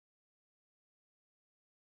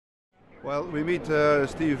Well, we meet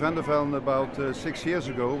Steve van der Velde about 6 years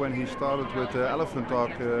ago when he started with Elephant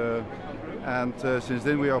Talk, and since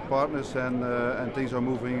then we are partners, and things are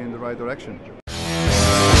moving in the right direction.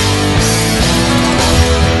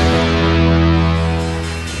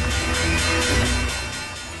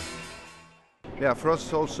 Yeah, for us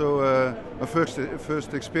it's also a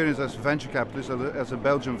first experience as a venture capitalist, as a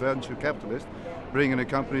Belgian venture capitalist, bringing a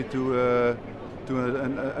company to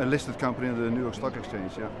a listed company on the New York Stock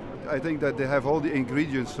Exchange. Yeah, I think that they have all the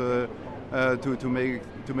ingredients to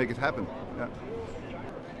make it happen. Yeah.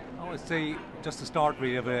 I would say just the start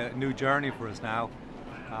really of a new journey for us now.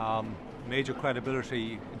 Major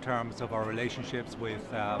credibility in terms of our relationships with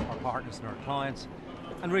our partners and our clients,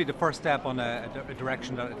 and really the first step on a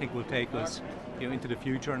direction that I think will take us into the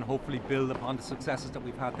future and hopefully build upon the successes that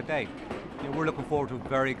we've had to date. We're looking forward to a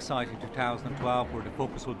very exciting 2012 where the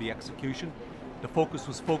focus will be execution. The focus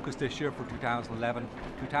was focused this year for 2011.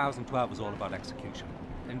 2012 is all about execution.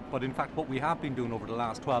 But in fact what we have been doing over the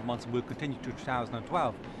last 12 months and will continue to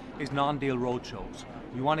 2012 is non-deal roadshows.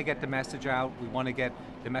 We want to get the message out. We want to get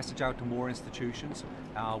the message out to more institutions.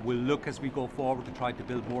 We'll look as we go forward to try to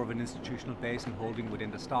build more of an institutional base and holding within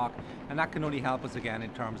the stock, and that can only help us again in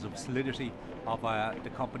terms of solidity of the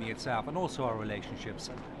company itself and also our relationships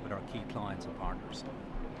with our key clients and partners.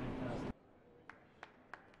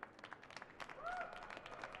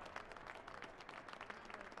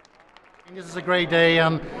 This is a great day,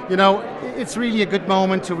 and it's really a good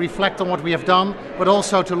moment to reflect on what we have done, but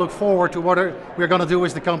also to look forward to what we're going to do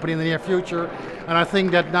as the company in the near future. And I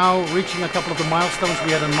think that now, reaching a couple of the milestones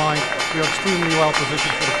we had in mind, we are extremely well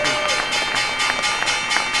positioned for the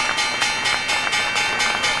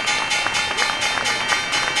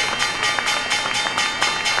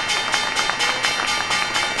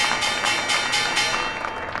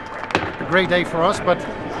future. A great day for us, but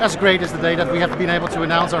as great as the day that we have been able to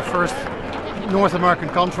announce our first North American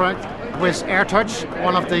contract with AirTouch,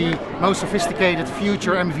 one of the most sophisticated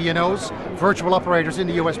future MVNOs, virtual operators in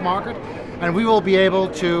the US market, and we will be able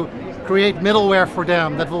to create middleware for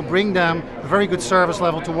them that will bring them a very good service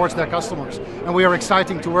level towards their customers. And we are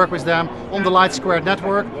excited to work with them on the LightSquared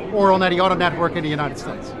network or on any other network in the United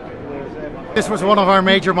States. This was one of our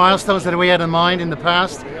major milestones that we had in mind in the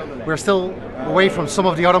past. We're still away from some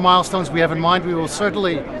of the other milestones we have in mind. We will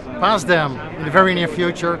certainly pass them in the very near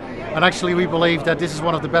future. And actually we believe that this is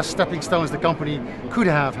one of the best stepping stones the company could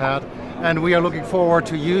have had. And we are looking forward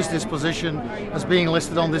to use this position as being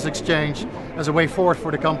listed on this exchange as a way forward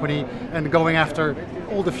for the company and going after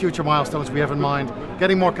all the future milestones we have in mind,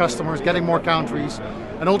 getting more customers, getting more countries,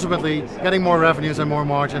 and ultimately getting more revenues and more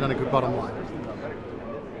margin and a good bottom line.